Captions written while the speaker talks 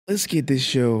Let's get this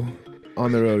show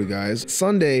on the road, guys.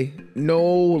 Sunday, no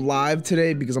live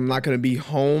today because I'm not gonna be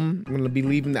home. I'm gonna be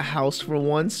leaving the house for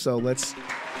once, so let's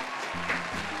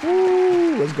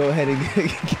go ahead and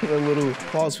give a little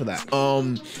applause for that.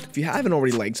 If you haven't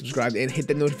already liked, subscribed, and hit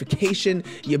the notification,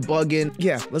 you're bugging.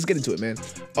 Yeah, let's get into it, man.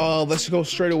 Let's go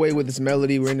straight away with this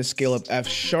melody. We're gonna scale up F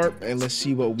sharp, and let's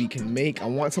see what we can make. I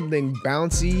want something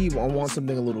bouncy. I want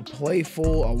something a little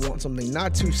playful. I want something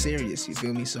not too serious, you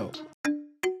feel me? So.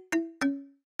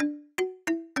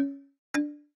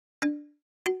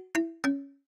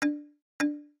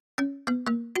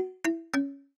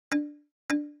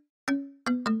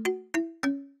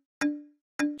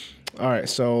 All right,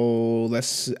 so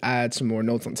let's add some more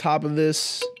notes on top of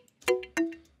this.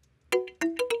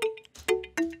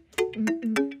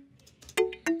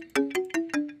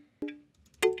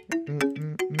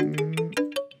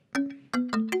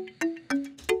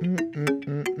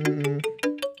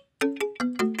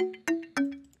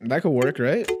 That could work,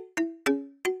 right?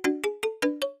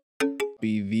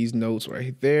 Be these notes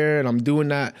right there, and I'm doing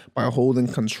that by holding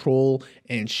Control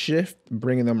and Shift,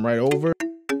 bringing them right over.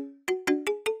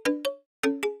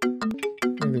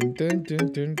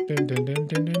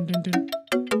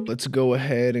 Let's go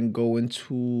ahead and go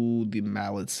into the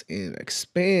mallets and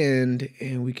expand,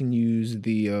 and we can use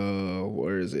the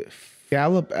where is it?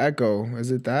 Gallop Echo.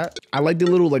 Is it that? I like the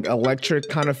little like electric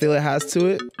kind of feel it has to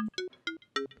it.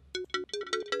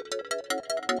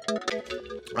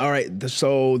 All right,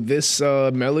 so this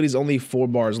melody is only 4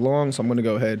 bars long, so I'm gonna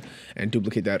go ahead and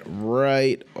duplicate that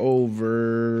right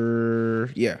over.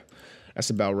 Yeah,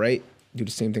 that's about right. Do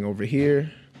the same thing over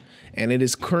here. And it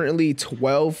is currently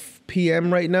 12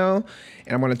 p.m. right now,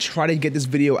 and I'm gonna try to get this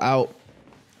video out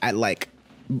at like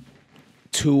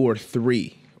 2 or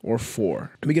 3 or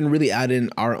 4. We can really add in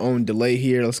our own delay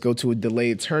here. Let's go to a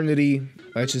delay eternity.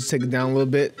 Let's just take it down a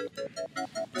little bit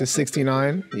to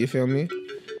 69, you feel me?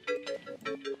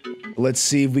 Let's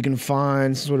see if we can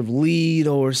find some sort of lead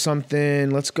or something.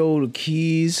 Let's go to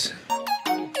keys.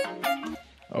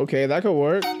 Okay, that could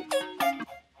work.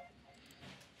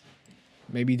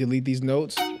 Maybe delete these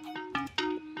notes.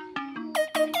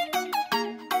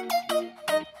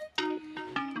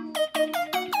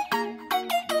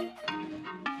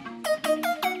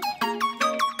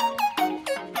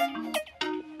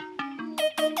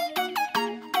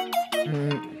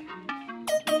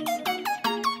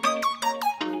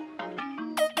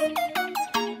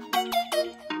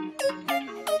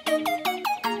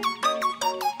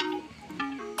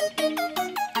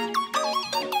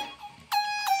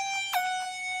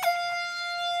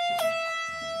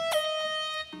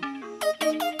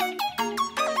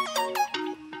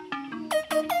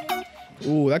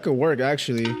 Ooh, that could work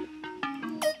actually.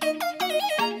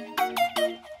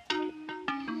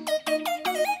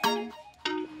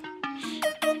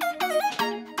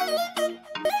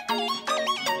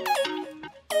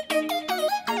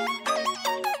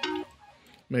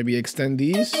 Maybe extend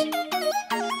these.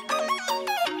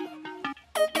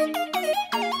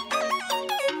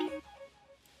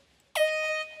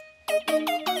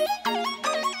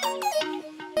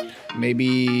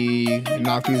 Maybe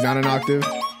knock these down an octave.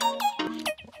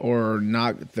 Or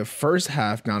knock the first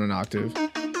half down an octave.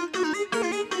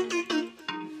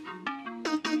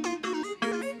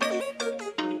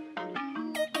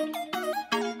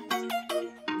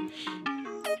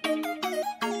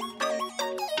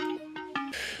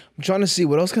 I'm trying to see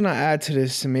what else can I add to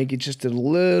this to make it just a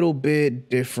little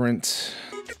bit different.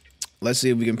 Let's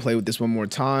see if we can play with this one more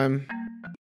time.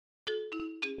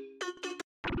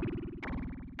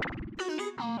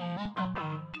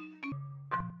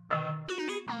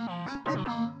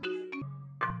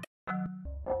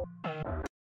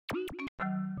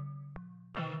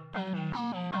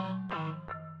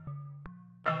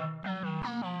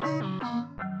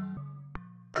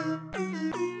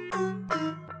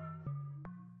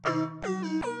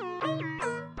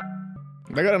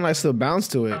 That got a nice little bounce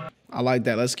to it. I like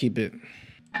that. Let's keep it.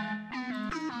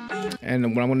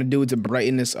 And what I'm gonna do to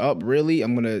brighten this up, really,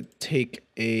 I'm gonna take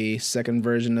a second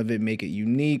version of it, make it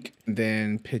unique,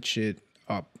 then pitch it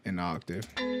up an octave.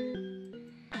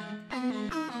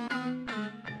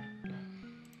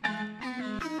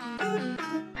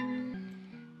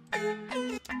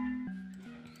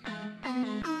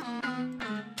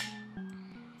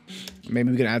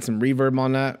 Maybe we can add some reverb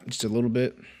on that, just a little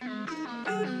bit.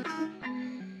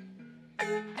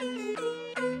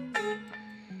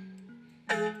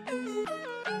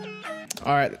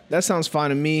 All right, that sounds fine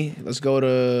to me. Let's go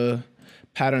to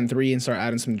pattern 3 and start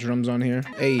adding some drums on here.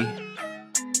 Hey.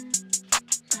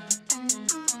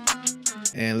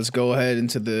 And let's go ahead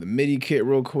into the MIDI kit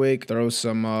real quick. Throw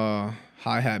some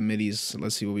hi-hat midis.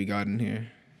 Let's see what we got in here.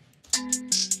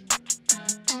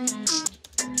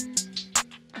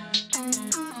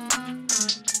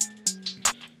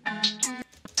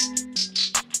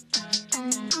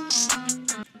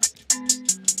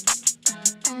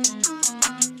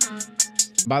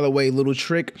 By the way, little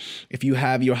trick, if you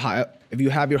have your hi-hat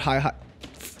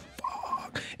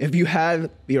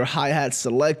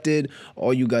selected,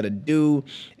 all you gotta do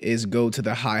is go to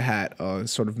the hi-hat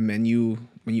sort of menu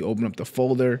when you open up the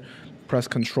folder, press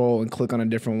Control and click on a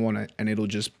different one, and it'll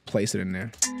just place it in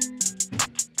there.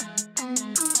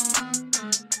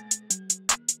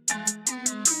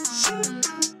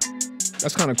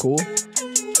 That's kind of cool.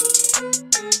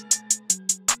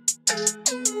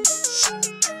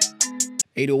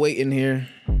 .808 in here.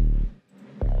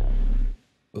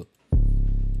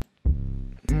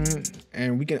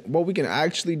 And what we can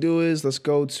actually do is let's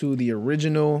go to the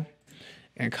original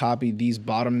and copy these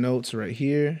bottom notes right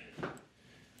here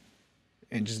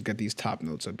and just get these top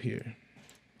notes up here.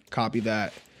 Copy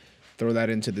that, throw that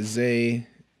into the Z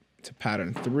to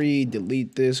pattern 3,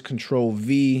 delete this, Control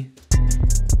V.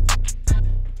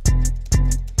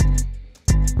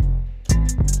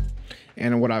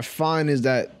 And what I find is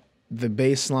that the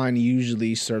bass line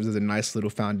usually serves as a nice little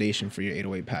foundation for your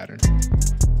 808 pattern.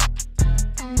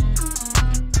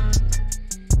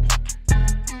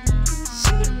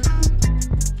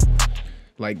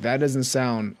 Like, that doesn't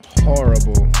sound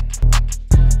horrible.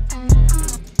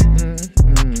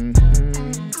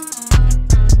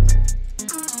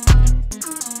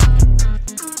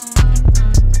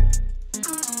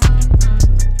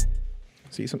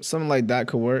 See, something like that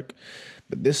could work,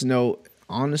 but this note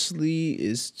honestly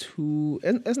is too,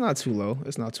 it's not too low.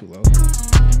 It's not too low.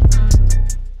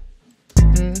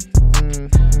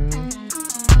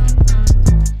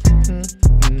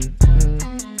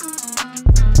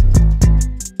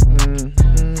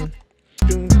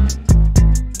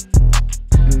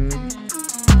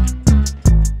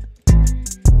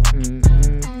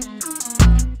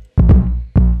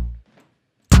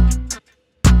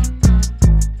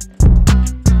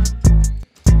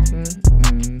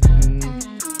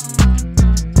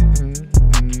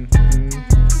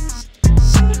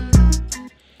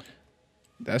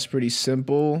 That's pretty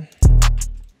simple.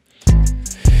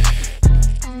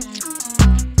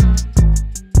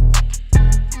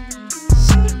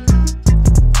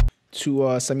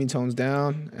 Two semitones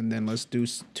down, and then let's do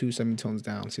 2 semitones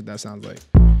down. See what that sounds like.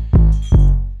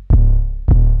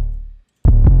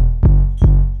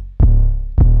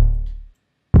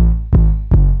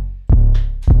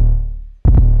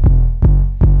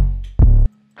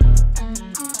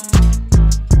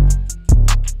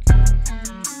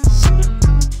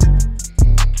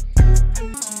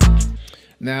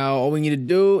 Now, all we need to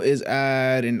do is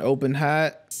add an open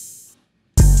hat.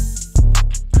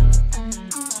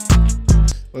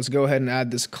 Let's go ahead and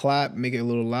add this clap, make it a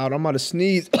little loud. I'm about to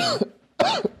sneeze.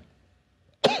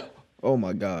 Oh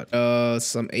my God.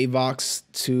 Some AVOX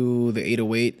to the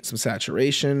 808, some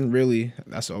saturation. Really,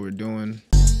 that's all we're doing.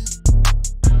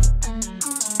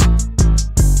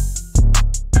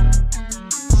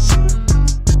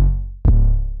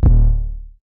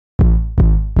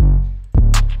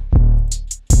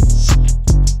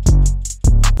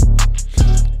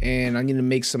 And I need to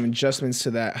make some adjustments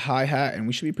to that hi-hat, and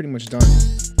we should be pretty much done.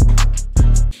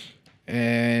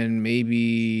 And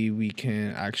maybe we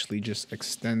can actually just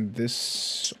extend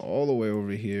this all the way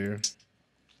over here.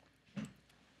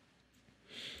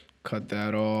 Cut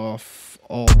that off.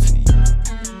 Alt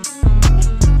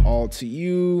to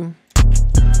U.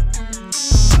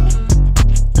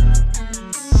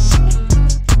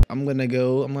 I'm gonna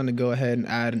go ahead and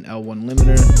add an L1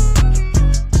 limiter.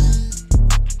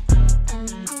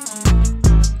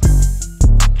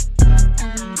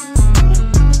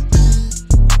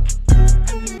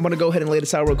 I'm gonna go ahead and lay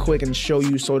this out real quick and show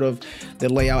you sort of the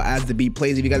layout as the beat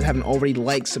plays. If you guys haven't already,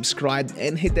 like, subscribed,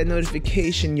 and hit that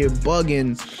notification, you're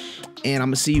bugging. And I'm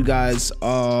gonna see you guys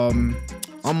on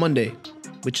Monday,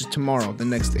 which is tomorrow, the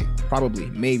next day, probably,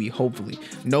 maybe, hopefully.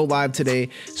 No live today.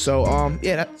 So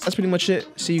yeah, that's pretty much it.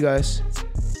 See you guys.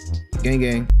 Gang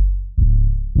gang.